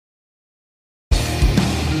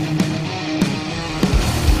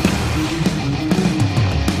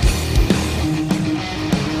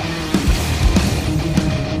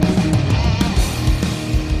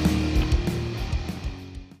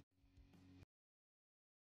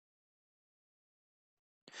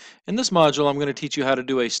In this module, I'm going to teach you how to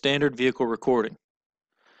do a standard vehicle recording.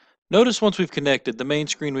 Notice once we've connected, the main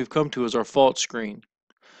screen we've come to is our fault screen.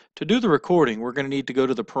 To do the recording, we're going to need to go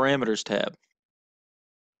to the Parameters tab.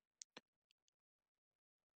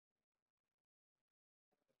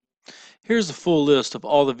 Here's the full list of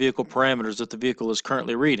all the vehicle parameters that the vehicle is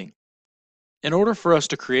currently reading. In order for us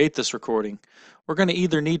to create this recording, we're going to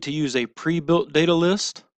either need to use a pre-built data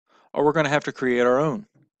list, or we're going to have to create our own.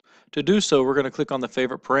 To do so, we're going to click on the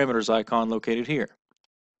Favorite Parameters icon located here.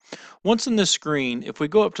 Once in this screen, if we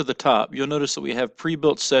go up to the top, you'll notice that we have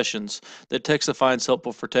pre-built sessions that TEXA finds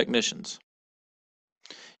helpful for technicians.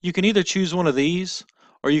 You can either choose one of these,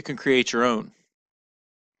 or you can create your own.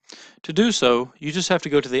 To do so, you just have to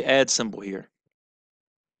go to the Add symbol here.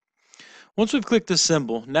 Once we've clicked this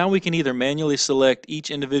symbol, now we can either manually select each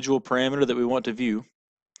individual parameter that we want to view,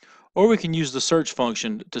 or we can use the search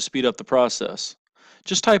function to speed up the process.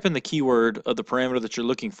 Just type in the keyword of the parameter that you're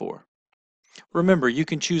looking for. Remember, you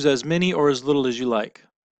can choose as many or as little as you like.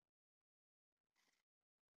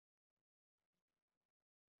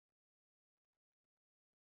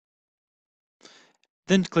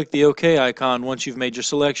 Then click the OK icon once you've made your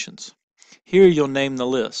selections. Here you'll name the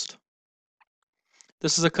list.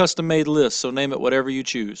 This is a custom-made list, so name it whatever you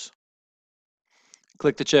choose.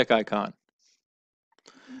 Click the check icon.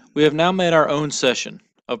 We have now made our own session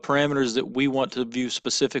of parameters that we want to view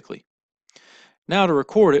specifically. Now to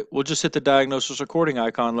record it, we'll just hit the Diagnosis Recording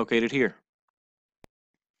icon located here.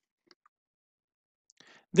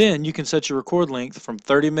 Then you can set your record length from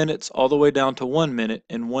 30 minutes all the way down to 1 minute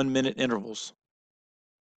in 1-minute intervals.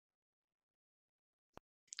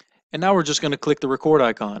 And now we're just going to click the record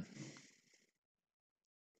icon.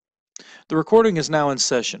 The recording is now in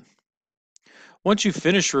session. Once you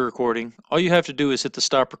finish your recording, all you have to do is hit the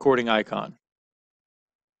stop recording icon.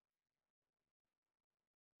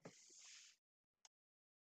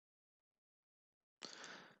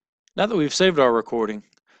 Now that we've saved our recording,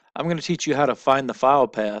 I'm going to teach you how to find the file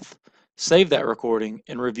path, save that recording,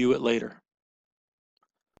 and review it later.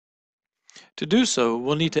 To do so,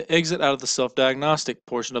 we'll need to exit out of the self-diagnostic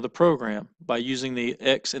portion of the program by using the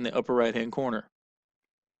X in the upper right-hand corner.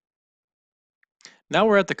 Now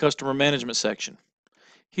we're at the Customer Management section.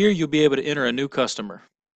 Here you'll be able to enter a new customer,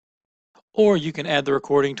 or you can add the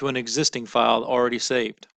recording to an existing file already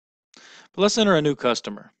saved. But let's enter a new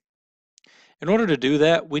customer. In order to do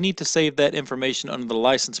that, we need to save that information under the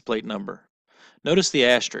license plate number. Notice the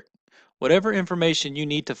asterisk. Whatever information you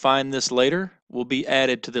need to find this later will be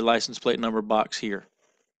added to the license plate number box here.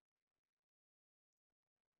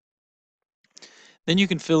 Then you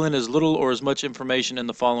can fill in as little or as much information in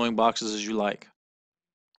the following boxes as you like.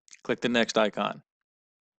 Click the next icon.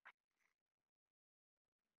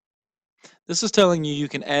 This is telling you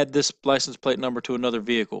can add this license plate number to another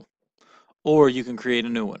vehicle, or you can create a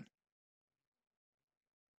new one.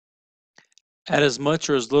 Add as much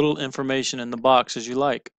or as little information in the box as you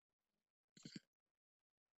like,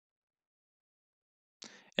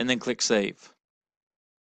 and then click Save.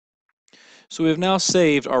 So we have now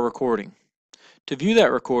saved our recording. To view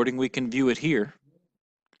that recording, we can view it here.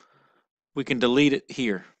 We can delete it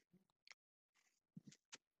here.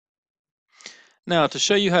 Now, to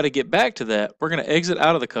show you how to get back to that, we're going to exit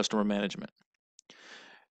out of the customer management.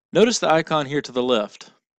 Notice the icon here to the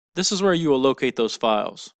left. This is where you will locate those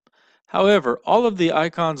files. However, all of the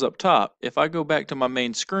icons up top, if I go back to my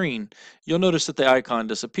main screen, you'll notice that the icon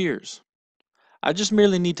disappears. I just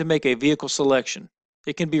merely need to make a vehicle selection.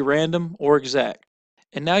 It can be random or exact.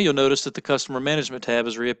 And now you'll notice that the Customer Management tab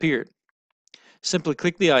has reappeared. Simply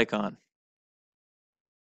click the icon.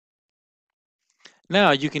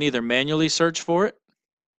 Now you can either manually search for it,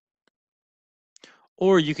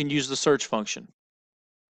 or you can use the search function.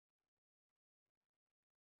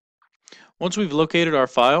 Once we've located our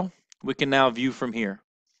file, we can now view from here.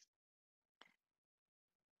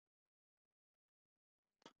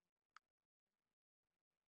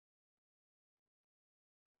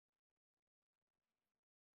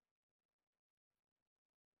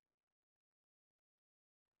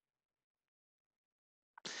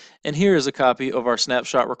 And here is a copy of our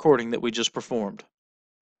snapshot recording that we just performed.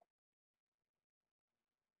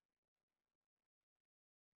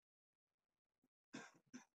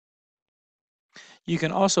 You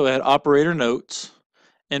can also add operator notes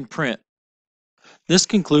and print. This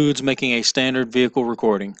concludes making a standard vehicle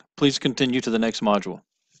recording. Please continue to the next module.